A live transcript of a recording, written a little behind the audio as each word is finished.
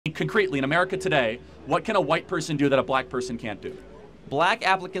concretely, in America today, what can a white person do that a black person can't do? Black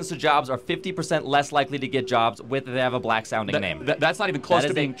applicants to jobs are 50% less likely to get jobs if they have a black-sounding name. That's not even close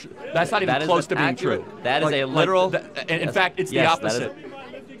to being true. That's not even close to being true. That is a literal... in fact, it's the opposite.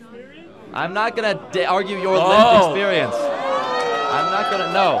 I'm not going to argue your lived experience. I'm not going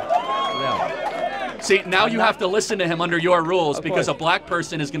to... No. See, now you have to listen to him under your rules because a black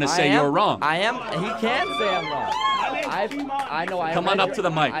person is going to say you're wrong. I am. He can say I'm wrong. I know. Come on up to the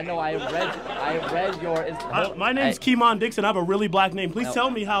mic. I know. I read your. My name's Keemon Dixon. I have a really black name. Please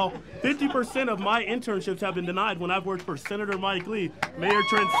tell me how 50% of my internships have been denied when I've worked for Senator Mike Lee, Mayor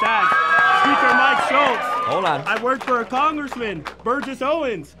Trent Staggs, Speaker Mike Schultz. Hold on. I worked for a Congressman, Burgess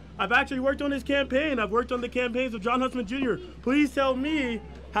Owens. I've actually worked on his campaign. I've worked on the campaigns of John Huntsman Jr. Please tell me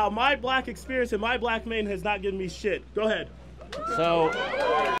how my black experience and my black name has not given me shit. Go ahead. So,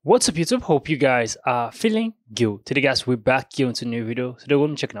 what's up YouTube? Hope you guys are feeling good. Today guys, we're back here into a new video. Today we're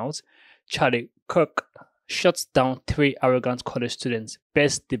going to check out Charlie Kirk shuts down 3 arrogant college students.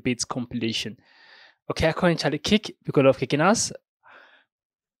 Best debates compilation. Okay, according to Charlie Kick, because of kicking us.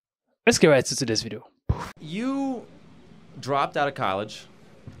 Let's get right into this video. You dropped out of college.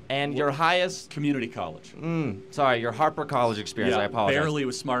 And your highest... Community college. Sorry, your Harper College experience. I apologize. Barely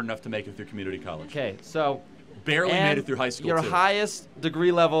was smart enough to make it through community college. Okay, so... Barely made it through high school, your highest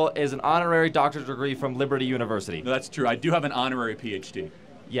degree level is an honorary doctorate degree from Liberty University. No, that's true. I do have an honorary PhD.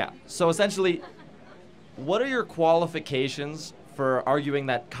 Yeah. So essentially, what are your qualifications for arguing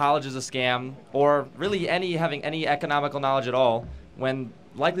that college is a scam, or really having any economical knowledge at all, when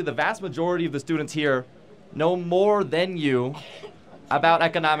likely the vast majority of the students here know more than you about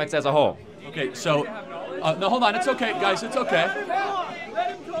economics as a whole? Okay, so, no, hold on, it's okay, guys, it's okay.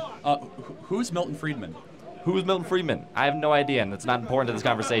 Who's Milton Friedman? Who's Milton Friedman? I have no idea, and it's not important to this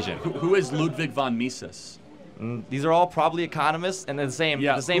conversation. Who is Ludwig von Mises? These are all probably economists, and the same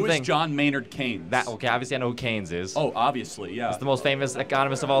who thing. Who is John Maynard Keynes? Okay, obviously I know who Keynes is. Oh, obviously, yeah. He's the most famous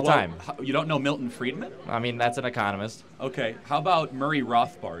economist of all time. You don't know Milton Friedman? I mean, that's an economist. Okay, how about Murray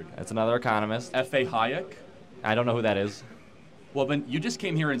Rothbard? That's another economist. F.A. Hayek? I don't know who that is. Well, then you just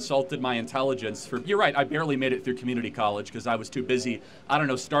came here and insulted my intelligence. You're right, I barely made it through community college because I was too busy, I don't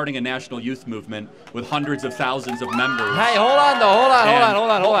know, starting a national youth movement with hundreds of thousands of members. Hey, hold on,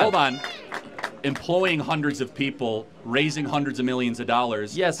 though. Hold on. Employing hundreds of people, raising hundreds of millions of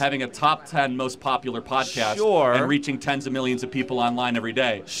dollars, having a top 10 most popular podcast, and reaching tens of millions of people online every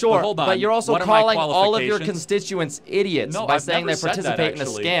day. Sure, but hold on. But you're also calling all of your constituents idiots by saying they participate in a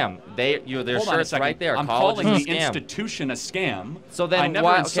scam. Their shirt's right there. I'm calling the institution a scam. So then I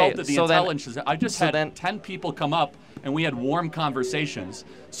never insulted the intelligence. I just had 10 people come up and we had warm conversations.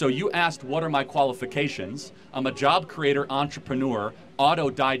 So you asked, what are my qualifications? I'm a job creator, entrepreneur,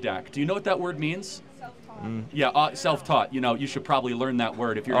 autodidact. Do you know what that word means? Self-taught. Yeah, self-taught. You know, you should probably learn that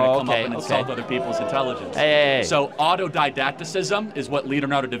word if you're going to come up and insult other people's intelligence. Hey. So autodidacticism is what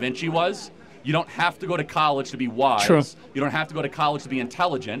Leonardo da Vinci was. You don't have to go to college to be wise. True. You don't have to go to college to be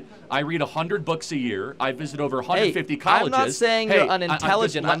intelligent. I read 100 books a year. I visit over 150 colleges. I'm not saying you're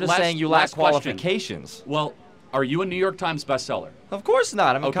unintelligent. I'm just saying you lack qualifications. Well, are you a New York Times bestseller? Of course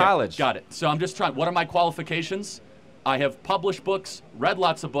not. I'm in college. Got it. So I'm just trying. What are my qualifications? I have published books, read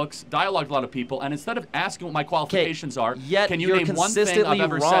lots of books, dialogued with a lot of people, and instead of asking what my qualifications are, can you name one thing I've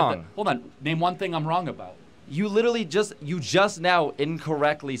ever said that? Hold on. Name one thing I'm wrong about. You literally just now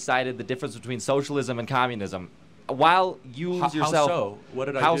incorrectly cited the difference between socialism and communism. While you yourself... How so? What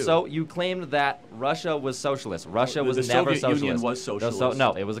did I do? How so? You claimed that Russia was socialist. Russia was never socialist. The Soviet Union was socialist.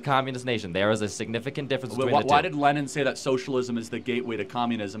 No, it was a communist nation. There is a significant difference between the two. Why did Lenin say that socialism is the gateway to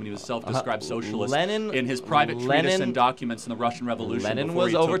communism and he was self-described socialist in his private treatise and documents in the Russian Revolution? Lenin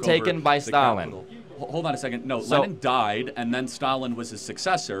was overtaken by Stalin. Hold on a second. No, Lenin died and then Stalin was his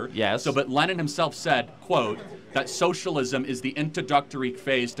successor. Yes. But Lenin himself said, quote, that socialism is the introductory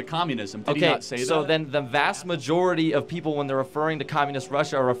phase to communism. Did he not say that? So then the vast majority of people, when they're referring to communist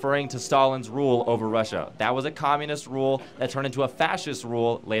Russia, are referring to Stalin's rule over Russia. That was a communist rule that turned into a fascist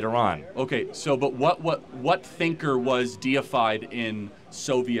rule later on. Okay, so but what thinker was deified in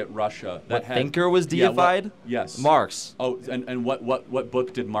Soviet Russia? What thinker was deified? Yes. Marx. Oh, and what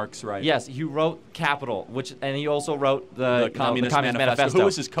book did Marx write? Yes, he wrote Capital, and he also wrote the Communist Manifesto. Who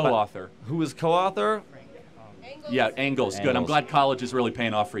was his co-author? Who was co-author? Yeah, Engels. Good. I'm glad college is really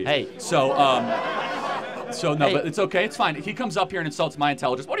paying off for you. Hey. But it's okay. It's fine. He comes up here and insults my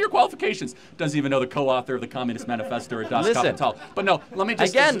intelligence. What are your qualifications? Doesn't even know the co-author of the Communist Manifesto or Das Kapital. But no, let me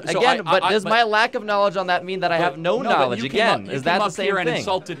just... But does my lack of knowledge on that mean that I have no knowledge? Again, is that the same thing? You came up here and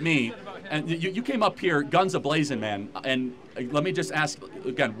insulted me. And you came up here guns a-blazing, man. And let me just ask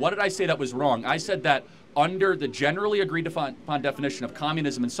again, what did I say that was wrong? I said that under the generally agreed upon definition of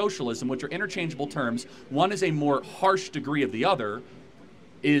communism and socialism, which are interchangeable terms, one is a more harsh degree of the other,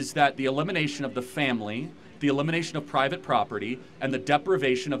 is that the elimination of the family, the elimination of private property, and the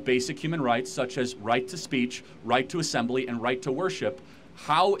deprivation of basic human rights such as right to speech, right to assembly, and right to worship.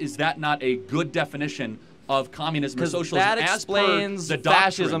 How is that not a good definition of communism or socialism? That explains the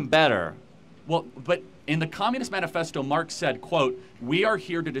fascism better. Well, but in the Communist Manifesto, Marx said, quote, "We are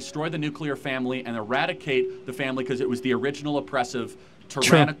here to destroy the nuclear family and eradicate the family because it was the original oppressive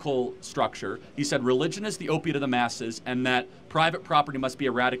tyrannical structure." He said religion is the opiate of the masses and that private property must be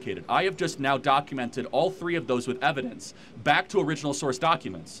eradicated. I have just now documented all three of those with evidence back to original source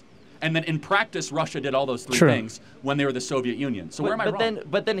documents. And then in practice, Russia did all those three things when they were the Soviet Union. So where am I wrong?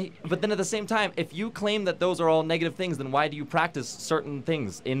 But then at the same time, if you claim that those are all negative things, then why do you practice certain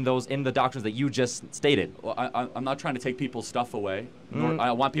things in the doctrines that you just stated? Well, I'm not trying to take people's stuff away.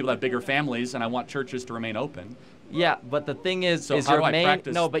 I want people to have bigger families, and I want churches to remain open. Yeah, but the thing is your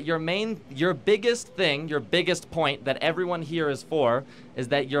biggest point that everyone here is for is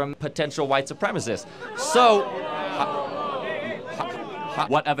that you're a potential white supremacist. So.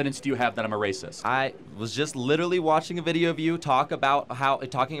 What evidence do you have that I'm a racist? I was just literally watching a video of you talking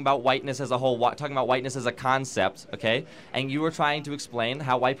about whiteness as a whole, talking about whiteness as a concept, okay? And you were trying to explain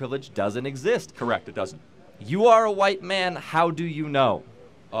how white privilege doesn't exist. Correct, it doesn't. You are a white man. How do you know?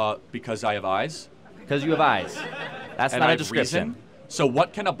 Because I have eyes. Because you have eyes. That's not a description. So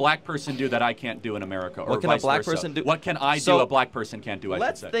what can a black person do that I can't do in America, or what can a black person do? What can I do a black person can't do?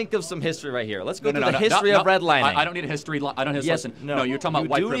 Let's think of some history right here. Let's go through the history of redlining. I don't need a history. I don't need a lesson. No, you're talking about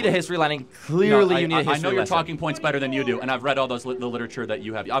white privilege. You do need a history lining. Clearly, you need a history lesson. I know your talking points better than you do, and I've read all the literature that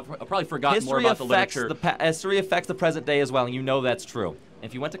you have. I've probably forgotten more about the literature. History affects the present day as well, and you know that's true.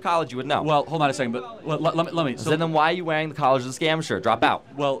 If you went to college, you would know. Well, hold on a second, but let me. So then why are you wearing the college of the scam shirt? Drop out.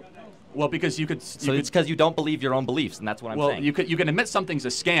 Well, because you could. So it's because you don't believe your own beliefs, and that's what I'm saying. Well, you can admit something's a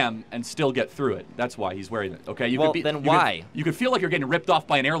scam and still get through it. That's why he's wearing it. Okay. Why? You could feel like you're getting ripped off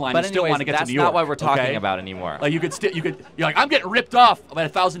by an airline and still want to get to New York. That's not what we're talking about anymore. Like you're like, I'm getting ripped off by a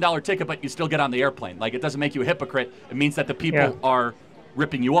 $1,000 ticket, but you still get on the airplane. Like it doesn't make you a hypocrite. It means that the people are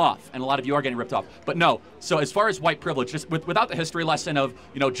ripping you off, and a lot of you are getting ripped off. But no. So as far as white privilege, just without the history lesson of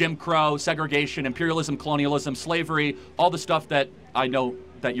Jim Crow, segregation, imperialism, colonialism, slavery, all the stuff that I know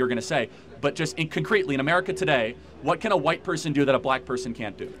that you're going to say. But just concretely, in America today, what can a white person do that a black person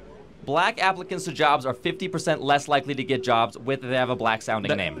can't do? Black applicants to jobs are 50% less likely to get jobs if they have a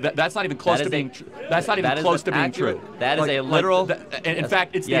black-sounding name. That's not even close to being true. That's not even close to being true. That is a literal. In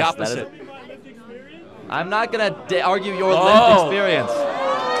fact, it's the opposite. I'm not going to argue your lived experience.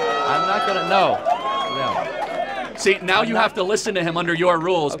 I'm not going to. No. See, now you have to listen to him under your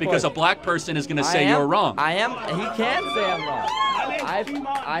rules because a black person is going to say you're wrong. I am. He can say I'm wrong.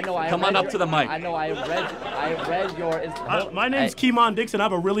 I know. Come on up to the mic. I know. I read your. My name's Keemon Dixon. I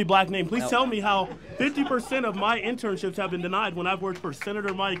have a really black name. Please tell me how 50% of my internships have been denied when I've worked for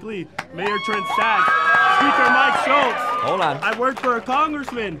Senator Mike Lee, Mayor Trent Sachs, Speaker Mike Schultz. Hold on. I worked for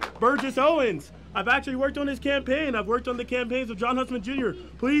Congressman Burgess Owens. I've actually worked on his campaign. I've worked on the campaigns of John Huntsman Jr.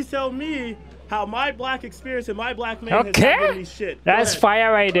 Please tell me how my black experience and my black man has given me shit. That's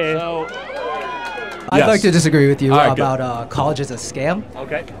fire right there. So, I'd like to disagree with you about college as a scam.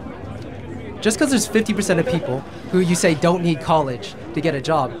 Okay. Just because there's 50% of people who you say don't need college to get a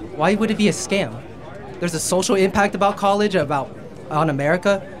job, why would it be a scam? There's a social impact about college, on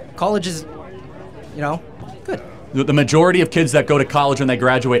America. College is, good. The majority of kids that go to college when they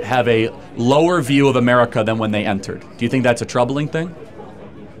graduate have a lower view of America than when they entered. Do you think that's a troubling thing?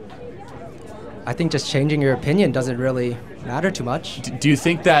 I think just changing your opinion doesn't really matter too much. Do you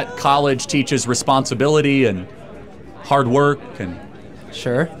think that college teaches responsibility and hard work and?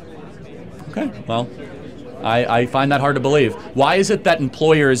 Sure. Okay, well, I find that hard to believe. Why is it that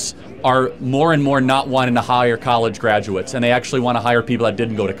employers are more and more not wanting to hire college graduates and they actually want to hire people that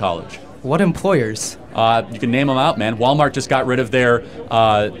didn't go to college? What employers? You can name them out, man. Walmart just got rid of their,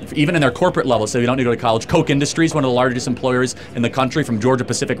 even in their corporate level, so you don't need to go to college. Coke Industries, one of the largest employers in the country, from Georgia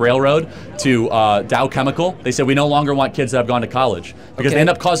Pacific Railroad to Dow Chemical. They said we no longer want kids that have gone to college because they end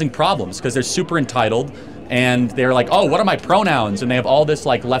up causing problems because they're super entitled and they're like, oh, what are my pronouns? And they have all this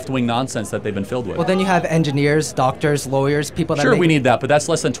like left-wing nonsense that they've been filled with. Well, then you have engineers, doctors, lawyers, people that we need that, but that's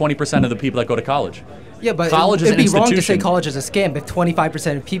less than 20% of the people that go to college. Yeah, but college it'd be wrong to say college is a scam if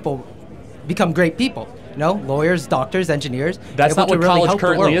 25% of people become great people. Lawyers, doctors, engineers. That's not what college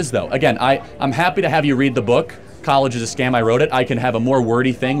currently is, though. Again, I'm happy to have you read the book. College is a scam. I wrote it. I can have a more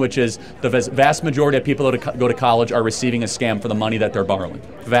wordy thing, which is the vast majority of people that go to college are receiving a scam for the money that they're borrowing.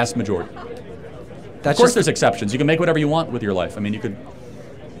 The vast majority. Of course, there's exceptions. You can make whatever you want with your life. I mean, you could.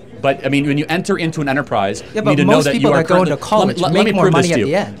 But I mean, when you enter into an enterprise, yeah, you need to know that you are most people that go into college make more money at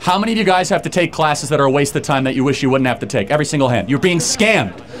the end. How many of you guys have to take classes that are a waste of time that you wish you wouldn't have to take? Every single hand. You're being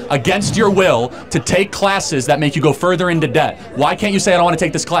scammed against your will to take classes that make you go further into debt. Why can't you say I don't want to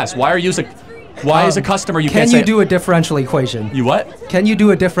take this class? Why are you why as a customer you can't say? Can you do a differential equation? You what? Can you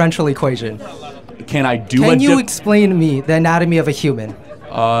do a differential equation? Can I do Can you explain to me the anatomy of a human?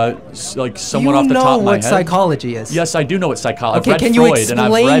 Like somewhat off the top of my head. You know what psychology is. Yes, I do know what psychology. Okay, can you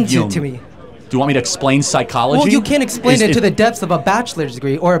explain it to me? Do you want me to explain psychology? Well, you can't explain it to the depths of a bachelor's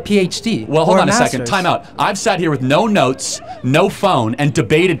degree or a PhD. Well, hold on a second. Time out. I've sat here with no notes, no phone, and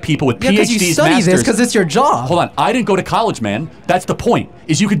debated people with PhDs, because you study masters. this because it's your job. Hold on. I didn't go to college, man. That's the point.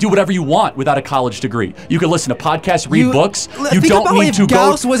 Is you could do whatever you want without a college degree. You can listen to podcasts, read books. You don't need to go.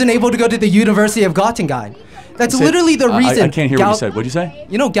 Gauss wasn't able to go to the University of Göttingen. That's literally the reason. I can't hear what you said. What did you say?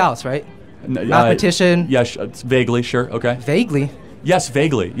 You know Gauss, right? Mathematician. Yes, vaguely, sure. Okay. Vaguely. Yes,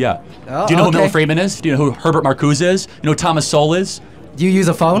 vaguely, yeah. Oh, do you know who Milton Friedman is? Do you know who Herbert Marcuse is? You know who Thomas Sowell is? Do you use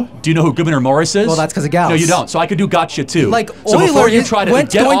a phone? Do you know who Gouverneur Morris is? Well, that's because of Gauss. No, you don't. So I could do gotcha too. Like so Euler you try to went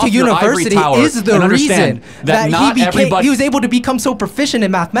get going off to your university ivory tower is the and reason that not everybody he was able to become so proficient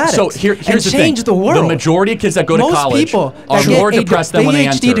in mathematics. So here's and the change thing. the world. The majority of kids that go to college people are more depressed than when they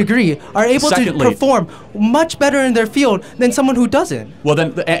enter. PhD degree are able to perform much better in their field than someone who doesn't. Well,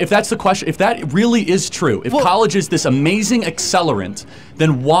 then, if that's the question, if that really is true, if college is this amazing accelerant,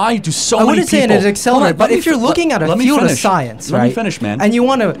 then why do so many people? I wouldn't say it is accelerant, but if you're looking at a field of science, right? Let me finish, man. And you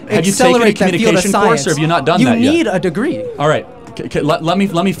want to accelerate that field of science, course, or have you not done that yet? You need a degree. All right. Let me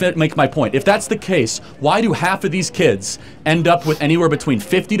make my point. If that's the case, why do half of these kids end up with anywhere between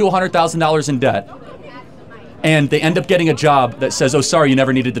 $50,000 to $100,000 in debt, and they end up getting a job that says, "Oh, sorry, you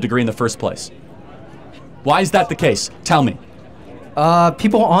never needed the degree in the first place"? Why is that the case? Tell me.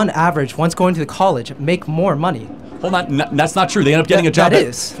 People on average, once going to college, make more money. Hold on, that's not true. They end up getting a job. That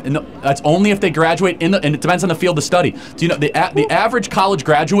is. No, that's only if they graduate and it depends on the field of study. Do you know the average college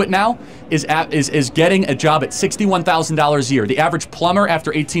graduate now is getting a job at $61,000 a year. The average plumber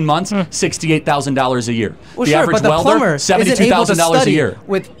after 18 months, $68,000 a year. Well, the sure, average but the welder, plumber $72,000 a year.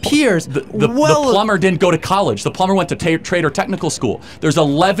 With peers, the plumber didn't go to college. The plumber went to trade or technical school. There's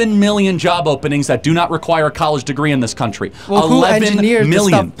 11 million job openings that do not require a college degree in this country. Well, who engineered the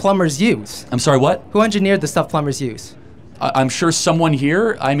stuff plumbers use? I'm sorry, what? Who engineered the stuff plumbers use? I'm sure someone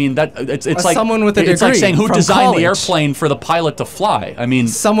here. I mean, it's like someone with a degree. It's like saying who designed college. the airplane for the pilot to fly. I mean,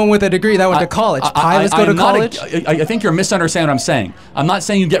 someone with a degree that went to college. Pilots go to college. I think you're misunderstanding what I'm saying. I'm not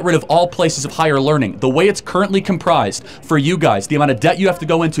saying you get rid of all places of higher learning. The way it's currently comprised for you guys, the amount of debt you have to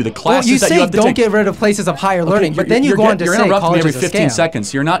go into, the classes that you have to take. Don't get rid of places of higher learning, but then you go on to say interrupting me every 15 scam.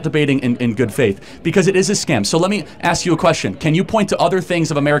 seconds. You're not debating in good faith because it is a scam. So let me ask you a question. Can you point to other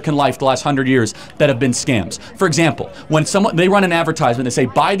things of American life the last 100 years that have been scams? For example, when they run an advertisement, they say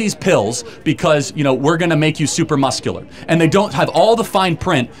buy these pills because we're going to make you super muscular, and they don't have all the fine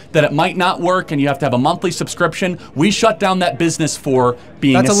print that it might not work and you have to have a monthly subscription. We shut down that business for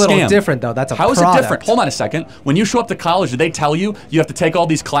being a scam. That's a little different though. That's a How product. Is it different? Hold on a second. When you show up to college, did they tell you have to take all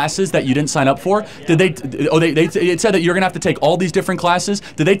these classes that you didn't sign up for? Did they? It said that you're going to have to take all these different classes.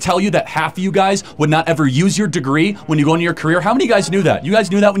 Did they tell you that half of you guys would not ever use your degree when you go into your career? How many of you guys knew that? You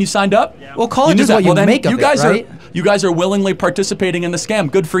guys knew that when you signed up? Well, college is what you make of it, right? You guys are willingly participating in the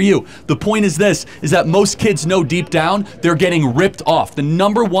scam. Good for you. The point is this, is that most kids know deep down they're getting ripped off. The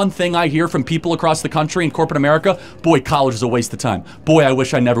number one thing I hear from people across the country in corporate America, boy, college is a waste of time. Boy, I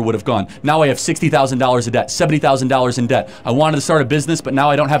wish I never would have gone. Now I have $60,000 in debt, $70,000 in debt. I wanted to start a business, but now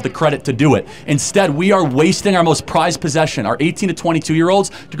I don't have the credit to do it. Instead, we are wasting our most prized possession, our 18 to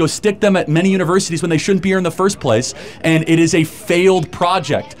 22-year-olds, to go stick them at many universities when they shouldn't be here in the first place. And it is a failed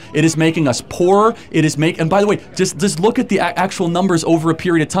project. It is making us poorer. And by the way, just look at the actual numbers over a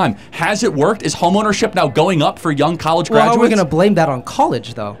period of time. Has it worked? Is homeownership now going up for young college graduates? How are we going to blame that on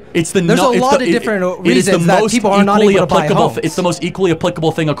college, though? There's a lot of different reasons that people are not able to buy homes. It's the most equally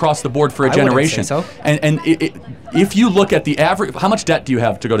applicable thing across the board for a generation. I wouldn't say so. And if you look at the average, how much debt do you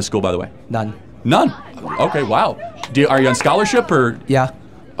have to go to school, by the way? None. None? Okay, wow. Are you on scholarship or? Yeah.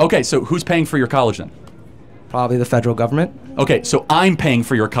 Okay, so who's paying for your college then? Probably the federal government. Okay, so I'm paying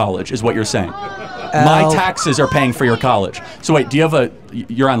for your college is what you're saying. My taxes are paying for your college. So wait,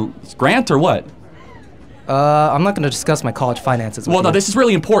 you're on grant or what? I'm not going to discuss my college finances with Well, no, you. this is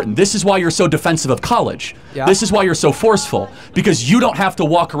really important. This is why you're so defensive of college. Yeah? This is why you're so forceful. Because you don't have to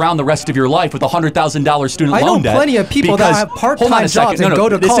walk around the rest of your life with a $100,000 student loan debt. I know plenty of people that have part-time jobs and go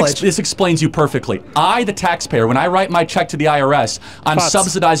to college. This explains you perfectly. I, the taxpayer, when I write my check to the IRS, I'm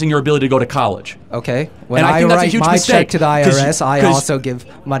subsidizing your ability to go to college. Okay. When And I I think that's a write huge my mistake, check to the 'cause IRS, I also give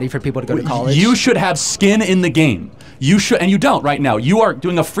money for people to go to college. You should have skin in the game. You should, and you don't right now. You are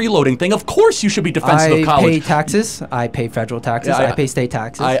doing a freeloading thing. Of course you should be defensive of college. I pay taxes. I pay federal taxes. I pay state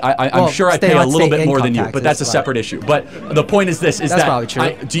taxes. I'm sure I pay a little bit more than you, but that's a separate issue. But the point is this, is that's that probably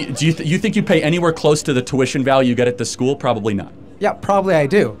true. do you think you pay anywhere close to the tuition value you get at the school? Probably not. Yeah, probably I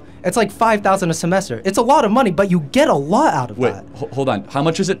do. It's like $5,000 a semester. It's a lot of money, but you get a lot out of that. Wait, hold on. How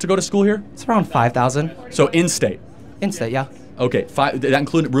much is it to go to school here? It's around $5,000. So in-state? In-state, yeah. Okay, did that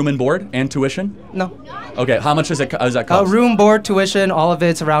include room and board and tuition? No. Okay, how much does that cost? Room, board, tuition, all of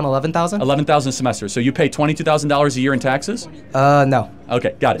it's around $11,000. $11,000 a semester. So you pay $22,000 a year in taxes? No.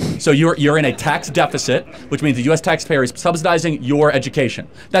 Okay, got it. So you're in a tax deficit, which means the U.S. taxpayer is subsidizing your education.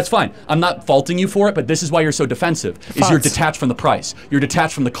 That's fine. I'm not faulting you for it, but this is why you're so defensive. Is you're detached from the price. You're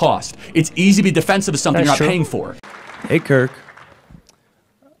detached from the cost. It's easy to be defensive of something you're not paying for. Hey, Kirk.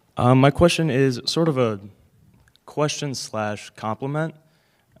 My question is sort of a question/compliment.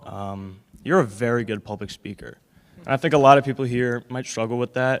 You're a very good public speaker. And I think a lot of people here might struggle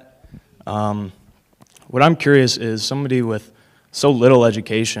with that. What I'm curious is somebody with so little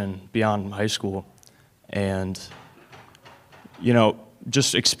education beyond high school and, you know,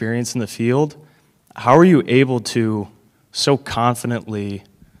 just experience in the field, how are you able to so confidently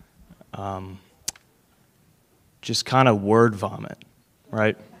just kind of word vomit,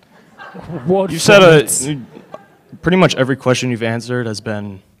 right? Word You said pretty much every question you've answered has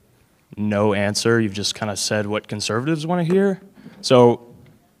been no answer. You've just kind of said what conservatives want to hear. So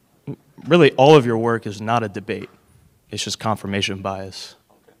really all of your work is not a debate. It's just confirmation bias.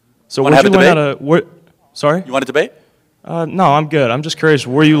 So Want to have a debate? Sorry? You want a debate? No, I'm good. I'm just curious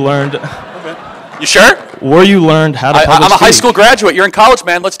where you learned. Okay. You sure? Where you learned how to public I'm a high speak. school graduate. You're in college,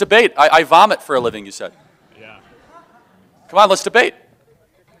 man. Let's debate. I vomit for a living, you said. Yeah. Come on, let's debate.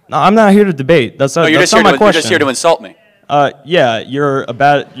 No, I'm not here to debate. That's not, that's not my question. You're just here to insult me. Yeah, you're a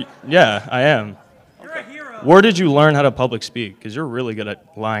bad. Yeah, I am. You're a hero. Where did you learn how to public speak? Because you're really good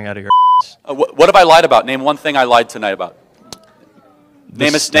at lying out of your ass. What have I lied about? Name one thing I lied tonight about.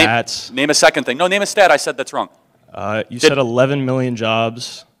 Name a second thing. No, name a stat. I said that's wrong. You said 11 million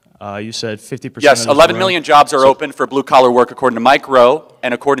jobs. You said 50%. Yes, 11 million jobs are open for blue-collar work according to Mike Rowe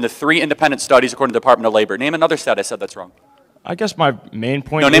and according to 3 independent studies according to the Department of Labor. Name another stat I said that's wrong. I guess my main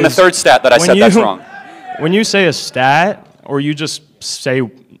point No, is... name a third stat that I said that's wrong. When you say a stat or you just say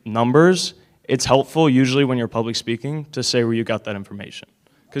numbers, it's helpful usually when you're public speaking to say where you got that information.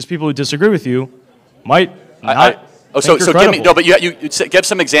 Because people who disagree with you might not so give me, no, but you give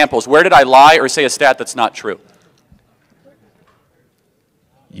some examples. Where did I lie or say a stat that's not true?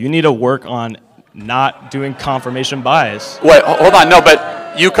 You need to work on not doing confirmation bias. Wait, hold on, no,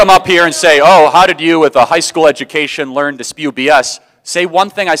 but you come up here and say, oh, how did you with a high school education learn to spew BS? Say one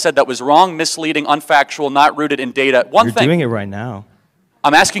thing I said that was wrong, misleading, unfactual, not rooted in data. One thing. You're doing it right now.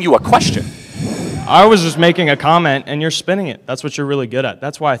 I'm asking you a question. I was just making a comment and you're spinning it. That's what you're really good at.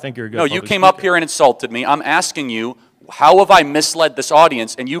 That's why I think you're a good No, you came up here and insulted me. I'm asking you, how have I misled this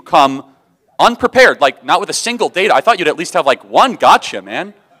audience? And you come unprepared, like not with a single data. I thought you'd at least have like one gotcha,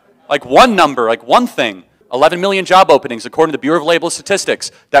 man. Like one number, like one thing. 11 million job openings according to the Bureau of Labor Statistics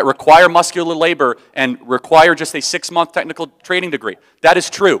that require muscular labor and require just a 6-month technical training degree. That is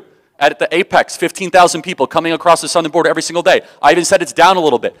true. At the apex, 15,000 people coming across the southern border every single day. I even said it's down a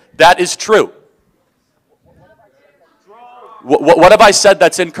little bit. That is true. What have I said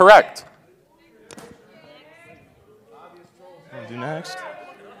that's incorrect? What do next?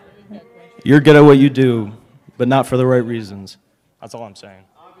 You're good at what you do, but not for the right reasons. That's all I'm saying.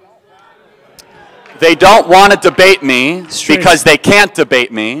 They don't want to debate me because they can't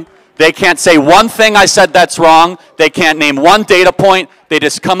debate me. They can't say one thing I said that's wrong. They can't name one data point. They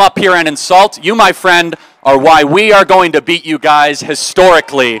just come up here and insult. You, my friend, are why we are going to beat you guys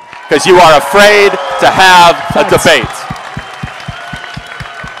historically, because you are afraid to have a debate.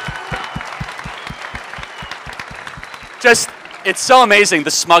 Just, it's so amazing,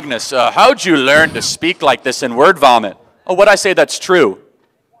 the smugness. How'd you learn to speak like this in word vomit? Oh, what'd I say that's true?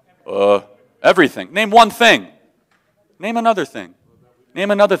 Everything. Name one thing. Name another thing. Name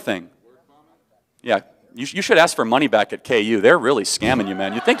another thing. Yeah, you should ask for money back at KU. They're really scamming you,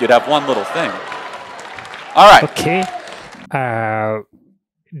 man. You'd think you'd have one little thing. All right. Okay.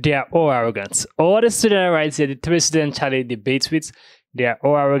 They are all arrogant. All the students right here, the 3 students Charlie debates with, they are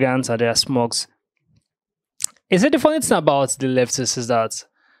all arrogant and they are smugs. Is it the funny thing about the leftists is that,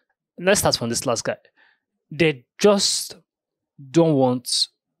 let's start from this last guy. They just don't want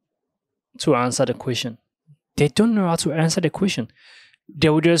to answer the question. They don't know how to answer the question. They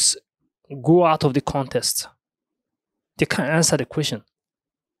will just go out of the contest. They can't answer the question.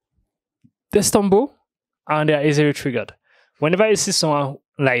 They stumble and they are easily triggered. Whenever you see someone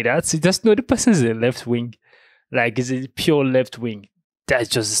like that, you just know the person is a left wing. Like, is a pure left wing. That's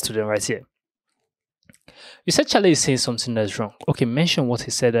just the student right here. You said Charlie is saying something that's wrong. Okay, mention what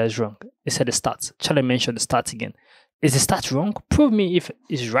he said that is wrong. He said the stats. Charlie mentioned the stats again. Is the stats wrong? Prove me if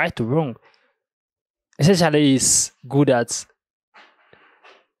it's right or wrong. He said Charlie is good at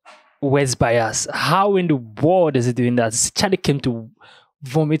words bias. How in the world is he doing that? Charlie came to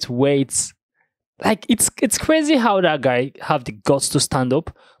vomit weights. Like, it's crazy how that guy have the guts to stand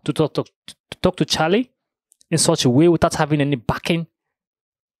up to talk to Charlie in such a way without having any backing,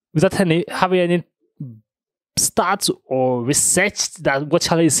 without having any stats or research that what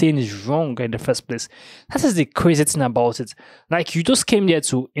Charlie is saying is wrong in the first place. That is the crazy thing about it. Like, you just came there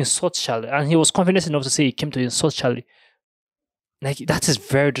to insult Charlie, and he was confident enough to say he came to insult Charlie. Like, that is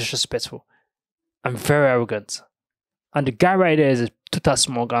very disrespectful and very arrogant. And the guy right there is a total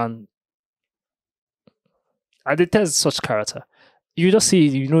smug, and I detest such character. You just see,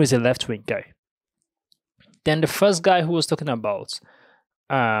 you know, he's a left-wing guy. Then the first guy who was talking about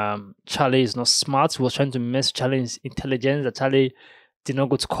Charlie is not smart, he was trying to mess Charlie's intelligence, that Charlie did not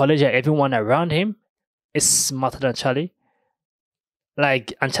go to college, and everyone around him is smarter than Charlie.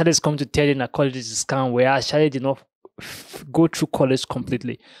 Like, and Charlie is coming to tell you that college is a scam, whereas Charlie did not go through college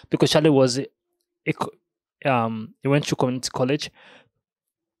completely, because Charlie was he went through community college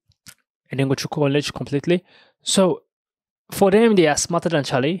and then go through college completely. So for them, they are smarter than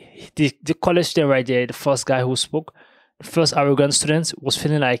Charlie. The college student right there, the first guy who spoke, the first arrogant student, was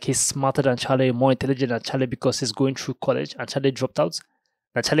feeling like he's smarter than Charlie, more intelligent than Charlie, because he's going through college and Charlie dropped out.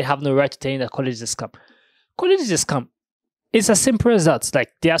 That Charlie have no right to tell you that college is a scam. College is a scam. It's as simple as that.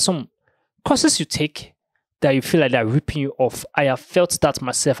 Like, there are some courses you take that you feel like they're ripping you off. I have felt that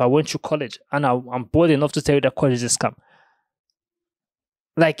myself. I went through college and I'm bold enough to tell you that college is a scam.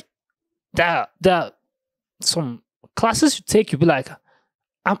 Like, there are some classes you take, you'll be like,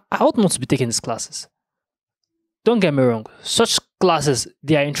 I ought not to be taking these classes. Don't get me wrong. Such classes,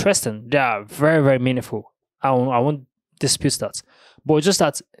 they are interesting. They are very, very meaningful. I won't dispute that. But just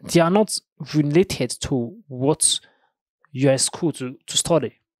that they are not related to what you're in school to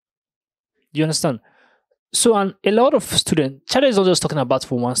study. You understand? So, and a lot of students, Charlie is not just talking about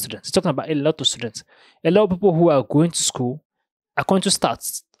for one student. He's talking about a lot of students. A lot of people who are going to school, according to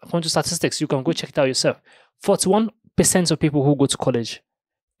statistics, you can go check it out yourself. 41% of people who go to college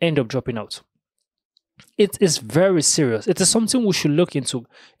end up dropping out. It is very serious. It is something we should look into.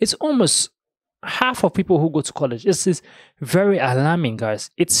 It's almost half of people who go to college. This is very alarming, guys.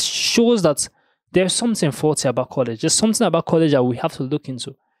 It shows that there's something faulty about college. There's something about college that we have to look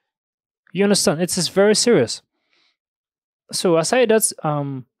into. You understand? It is very serious. So aside that,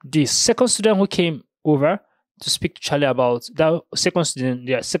 the second student who came over to speak to Charlie about that second student,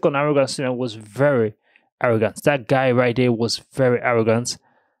 the second arrogant student, was very arrogant. That guy right there was very arrogant.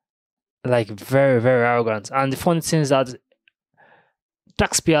 Like, very, very arrogant. And the funny thing is that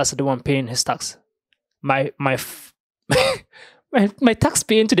taxpayers are the one paying his tax. My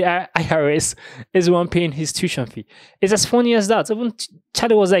taxpayer into the IRS is the one paying his tuition fee. It's as funny as that. Even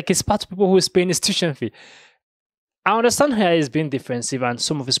Charlie was like, it's part of people who is paying his tuition fee. I understand how he's being defensive, and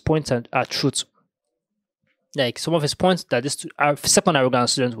some of his points are truth. Like, some of his points that this second arrogant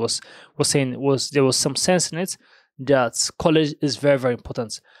student was saying there was some sense in it, that college is very, very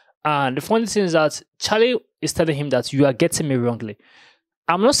important. And the funny thing is that Charlie is telling him that you are getting me wrongly.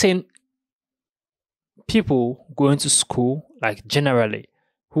 I'm not saying people going to school, like generally,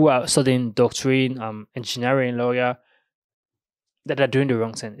 who are studying doctrine, engineering, lawyer, that are doing the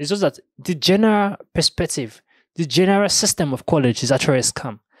wrong thing. It's just that the general perspective, the general system of college is actually a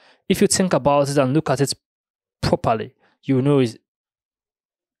scam. If you think about it and look at it properly, you know it's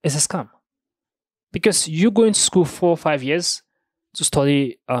a scam. Because you going to school 4 or 5 years to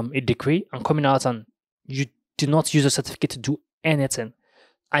study a degree, and coming out and you do not use a certificate to do anything,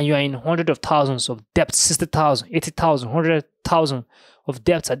 and you are in hundreds of thousands of debt, 60,000, 80,000, 100,000 of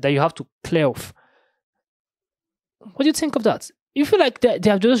debts that you have to clear off. What do you think of that? You feel like they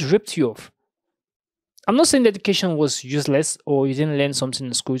have just ripped you off. I'm not saying the education was useless or you didn't learn something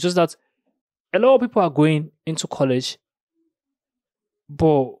in school. It's just that a lot of people are going into college,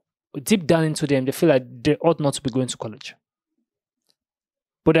 but deep down into them, they feel like they ought not to be going to college.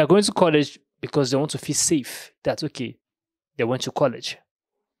 But they're going to college because they want to feel safe. That's okay. They went to college.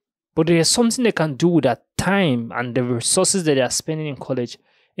 But there's something they can do that time and the resources that they are spending in college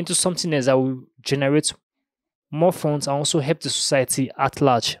into something else that will generate more funds and also help the society at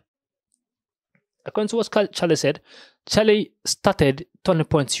large. According to what Charlie said, Charlie started Turning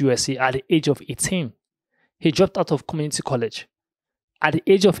Point USA at the age of 18. He dropped out of community college. At the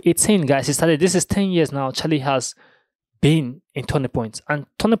age of 18, guys, he started. This is 10 years now. Charlie has been in Turning Point. And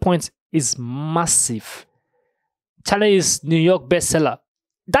Turning Point is massive. Charlie is New York bestseller.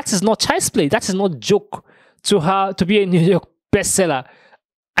 That is not child's play. That is not joke to be a New York bestseller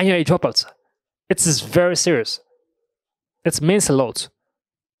and you're a dropout. It is very serious. It means a lot.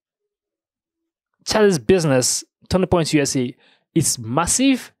 Charlie's business, Turning Point USA, is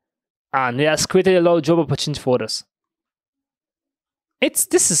massive and it has created a lot of job opportunities for others.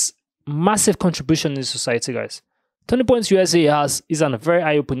 This is massive contribution in society, guys. Turning Point USA is a very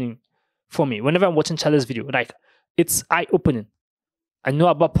eye-opening for me. Whenever I'm watching Charlie's video, like, it's eye-opening. I know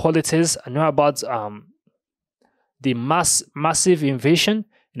about politics. I know about the massive invasion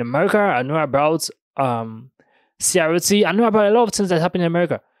in America. I know about CRT. I know about a lot of things that happen in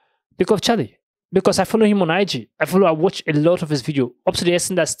America because of Charlie. Because I follow him on IG. I watch a lot of his video up to the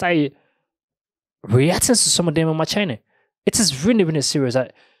extent that I started reacting to some of them on my channel. It is really, really serious.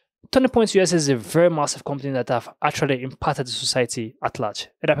 Turning Point US is a very massive company that have actually impacted the society at large.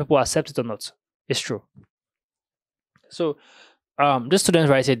 Whether people accept it or not, it's true. So, the students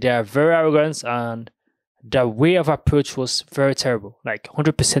right here, they are very arrogant and their way of approach was very terrible. Like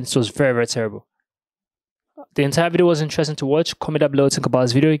 100% it was very, very terrible. The entire video was interesting to watch. Comment down below, think about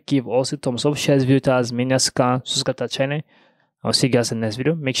this video. Give also a thumbs up, share this video to as many as you can. Subscribe to our channel. I'll see you guys in the next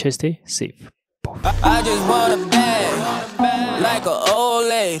video. Make sure you stay safe. I just want a bag, like an old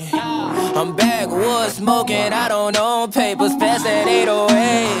lady. I'm backwoods smoking, I don't own papers, pass that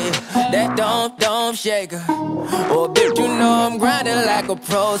 808. That don't shake her. Oh, bitch, you know I'm grinding like a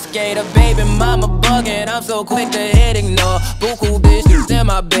pro skater. Baby mama bugging, I'm so quick to hit ignore. Buku bitches in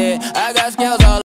my bed, I got scales all